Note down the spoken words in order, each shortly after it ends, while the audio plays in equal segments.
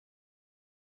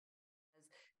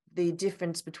the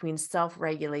difference between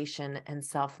self-regulation and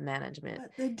self-management.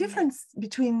 The difference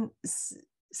between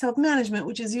self-management,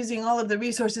 which is using all of the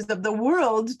resources of the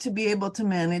world to be able to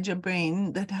manage a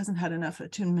brain that hasn't had enough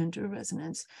attunement or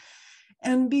resonance,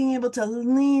 and being able to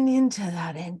lean into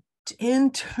that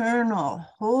internal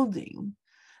holding.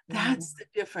 That's the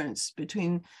difference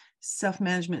between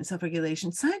self-management and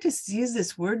self-regulation. Scientists use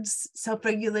this word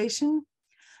self-regulation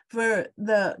for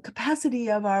the capacity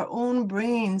of our own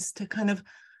brains to kind of,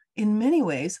 in many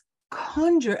ways,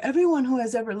 conjure everyone who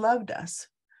has ever loved us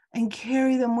and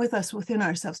carry them with us within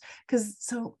ourselves. Because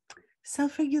so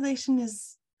self-regulation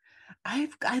is, I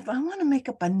want to make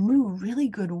up a new, really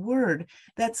good word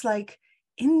that's like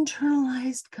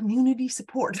internalized community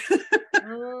support.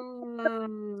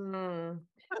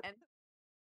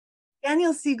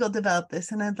 Daniel Siegel developed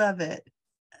this, and I love it.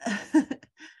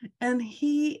 And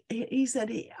he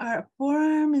said our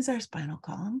forearm is our spinal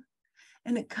column,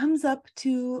 and it comes up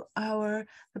to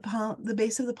the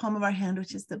base of the palm of our hand,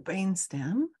 which is the brain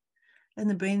stem. And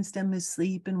the brain stem is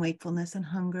sleep and wakefulness and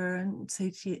hunger and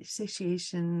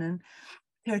satiation and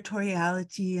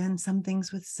territoriality, and some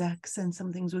things with sex and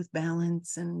some things with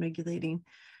balance and regulating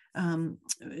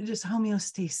just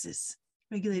homeostasis,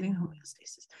 regulating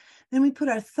homeostasis. Then we put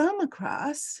our thumb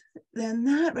across, then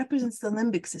that represents the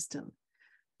limbic system.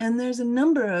 And there's a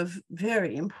number of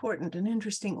very important and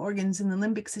interesting organs in the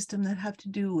limbic system that have to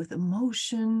do with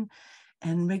emotion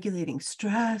and regulating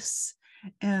stress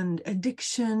and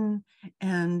addiction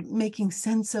and making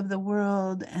sense of the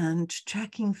world and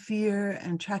tracking fear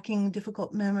and tracking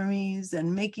difficult memories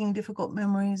and making difficult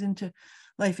memories into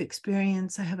life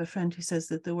experience. I have a friend who says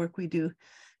that the work we do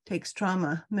takes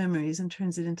trauma memories and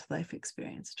turns it into life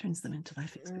experience, turns them into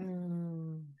life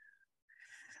experience.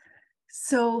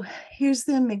 So here's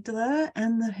the amygdala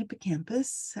and the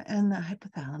hippocampus and the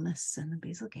hypothalamus and the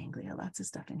basal ganglia, lots of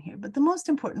stuff in here. But the most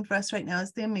important for us right now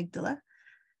is the amygdala.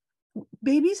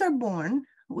 Babies are born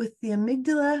with the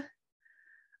amygdala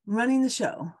running the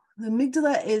show. The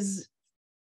amygdala is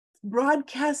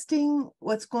broadcasting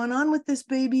what's going on with this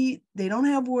baby. They don't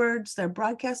have words. They're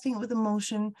broadcasting it with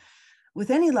emotion.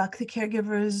 With any luck, the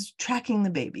caregiver is tracking the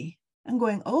baby and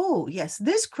going, oh, yes,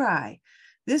 this cry.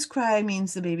 This cry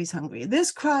means the baby's hungry.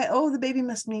 This cry, oh, the baby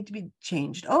must need to be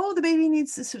changed. Oh, the baby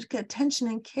needs this attention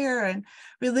and care and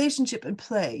relationship and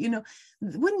play. You know,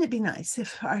 wouldn't it be nice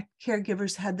if our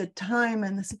caregivers had the time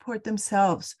and the support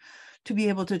themselves to be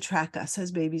able to track us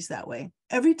as babies that way?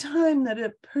 Every time that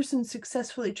a person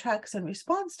successfully tracks and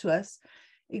responds to us,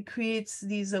 it creates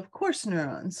these of-course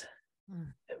neurons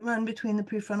that run between the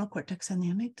prefrontal cortex and the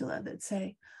amygdala that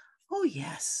say, oh,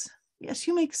 yes,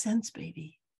 you make sense,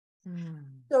 baby.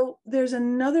 So there's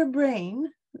another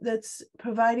brain that's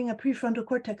providing a prefrontal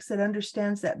cortex that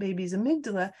understands that baby's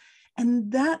amygdala,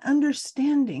 and that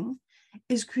understanding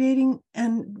is creating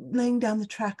and laying down the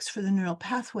tracks for the neural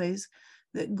pathways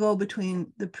that go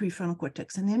between the prefrontal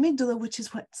cortex and the amygdala, which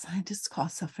is what scientists call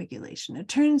self-regulation. It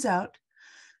turns out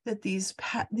that these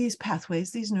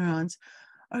pathways, these neurons,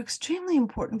 are extremely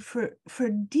important for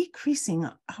decreasing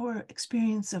our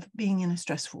experience of being in a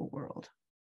stressful world.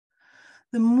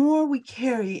 The more we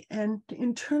carry and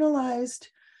internalized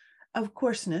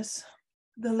of-courseness,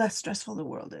 the less stressful the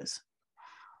world is.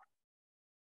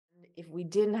 If we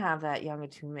didn't have that young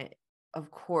attunement,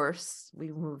 of course,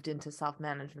 we moved into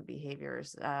self-management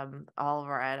behaviors, all of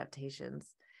our adaptations.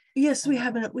 Yes, we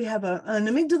have an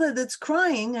amygdala that's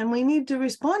crying, and we need to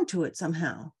respond to it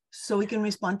somehow. So we can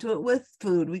respond to it with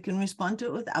food. We can respond to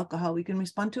it with alcohol. We can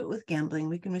respond to it with gambling.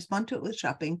 We can respond to it with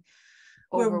shopping.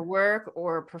 Overwork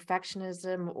or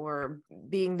perfectionism or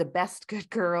being the best good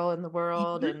girl in the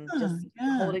world, and just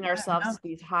holding ourselves to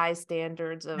these high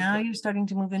standards of. Now you're starting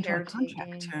to move into our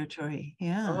contract territory.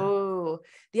 Yeah. Oh,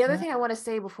 the other thing I want to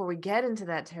say before we get into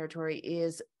that territory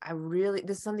is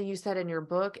this is something you said in your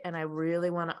book, and I really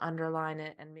want to underline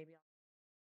it, and maybe.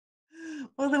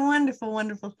 Well, the wonderful,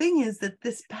 wonderful thing is that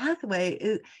this pathway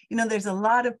is, there's a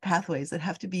lot of pathways that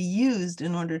have to be used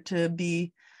in order to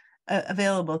be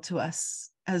available to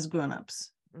us as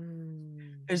grown-ups.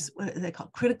 There's what they call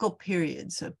critical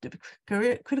periods, so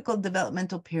critical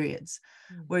developmental periods,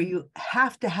 where you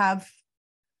have to have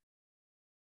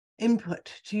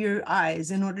input to your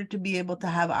eyes in order to be able to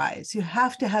have eyes. You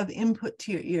have to have input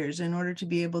to your ears in order to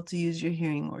be able to use your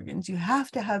hearing organs. You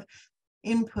have to have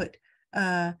input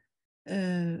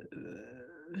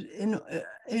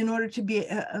in order to be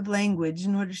of language,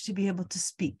 in order to be able to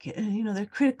speak. They're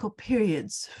critical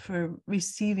periods for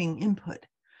receiving input.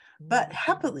 But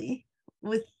happily,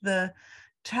 with the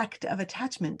tract of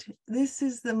attachment, this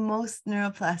is the most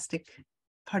neuroplastic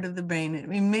part of the brain. It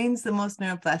remains the most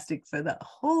neuroplastic for the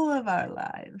whole of our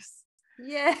lives.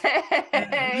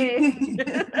 Yay.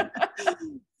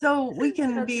 So we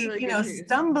can That's be, really good news.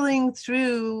 stumbling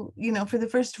through, for the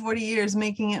first 40 years,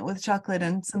 making it with chocolate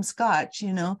and some scotch,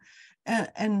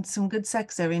 and some good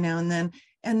sex every now and then.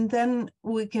 And then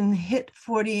we can hit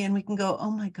 40 and we can go,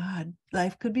 oh my God,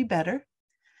 life could be better.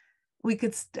 We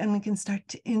can start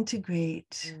to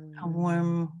integrate a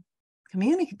warm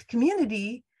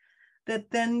community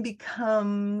that then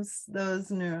becomes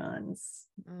those neurons.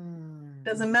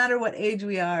 Doesn't matter what age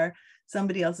we are,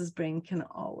 somebody else's brain can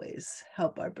always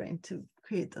help our brain to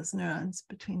create those neurons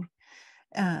between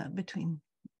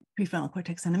prefrontal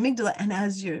cortex and amygdala. And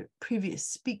as your previous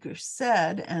speaker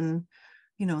said, and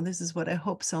this is what I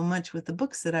hope so much with the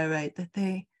books that I write, that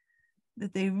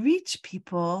they reach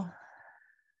people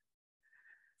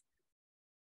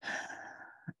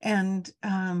and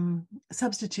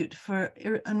substitute for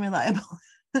unreliable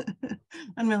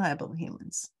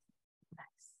humans.